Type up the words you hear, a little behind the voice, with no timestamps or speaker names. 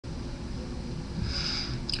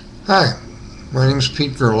Hi, my name is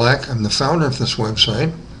Pete Gerlach. I'm the founder of this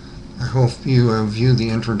website. I hope you view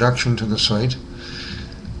the introduction to the site.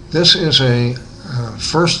 This is a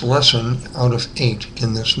first lesson out of 8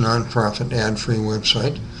 in this nonprofit ad-free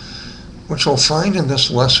website. What you'll find in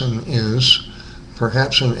this lesson is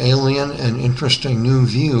perhaps an alien and interesting new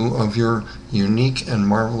view of your unique and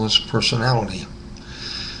marvelous personality.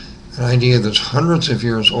 An idea that's hundreds of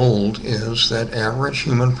years old is that average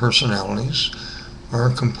human personalities are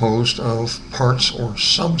composed of parts or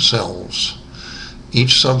subselves.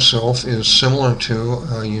 Each subself is similar to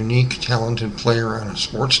a unique, talented player on a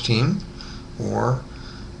sports team or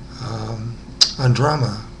a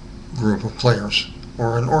drama group of players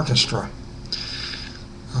or an orchestra.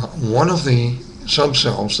 One of the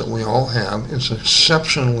subselves that we all have is an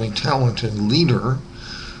exceptionally talented leader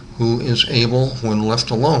who is able, when left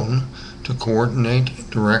alone, to coordinate,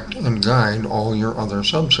 direct, and guide all your other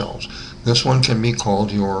subselves. This one can be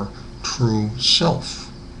called your true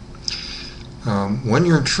self. When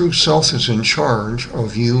your true self is in charge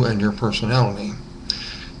of you and your personality,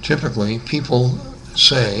 typically people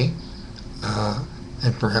say,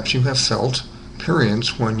 and perhaps you have felt,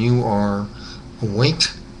 periods when you are awake,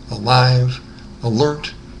 alive,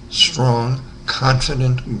 alert, strong,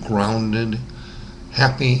 confident, grounded,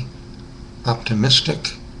 happy,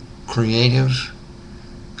 optimistic, creative,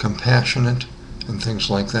 compassionate, and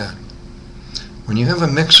things like that. When you have a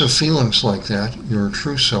mix of feelings like that, your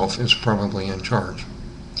true self is probably in charge.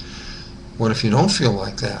 What if you don't feel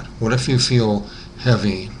like that? What if you feel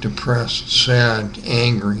heavy, depressed, sad,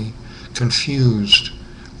 angry, confused,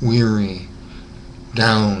 weary,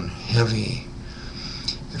 down, heavy?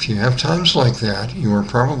 If you have times like that, you are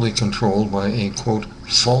probably controlled by a, quote,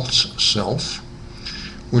 false self,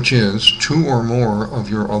 which is 2 or more of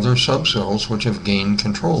your other subselves which have gained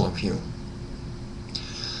control of you.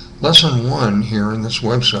 Lesson 1 here in this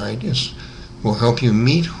website will help you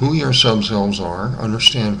meet who your subselves are,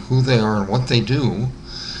 understand who they are and what they do,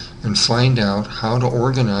 and find out how to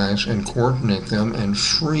organize and coordinate them and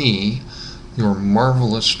free your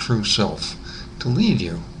marvelous true self to lead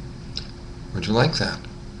you. Would you like that?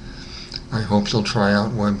 I hope you'll try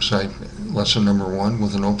out website lesson number 1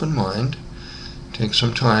 with an open mind. Take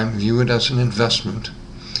some time, view it as an investment.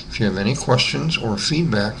 If you have any questions or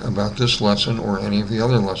feedback about this lesson or any of the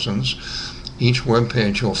other lessons, each web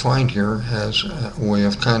page you'll find here has a way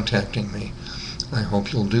of contacting me. I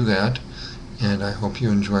hope you'll do that, and I hope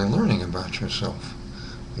you enjoy learning about yourself.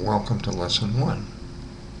 Welcome to Lesson 1.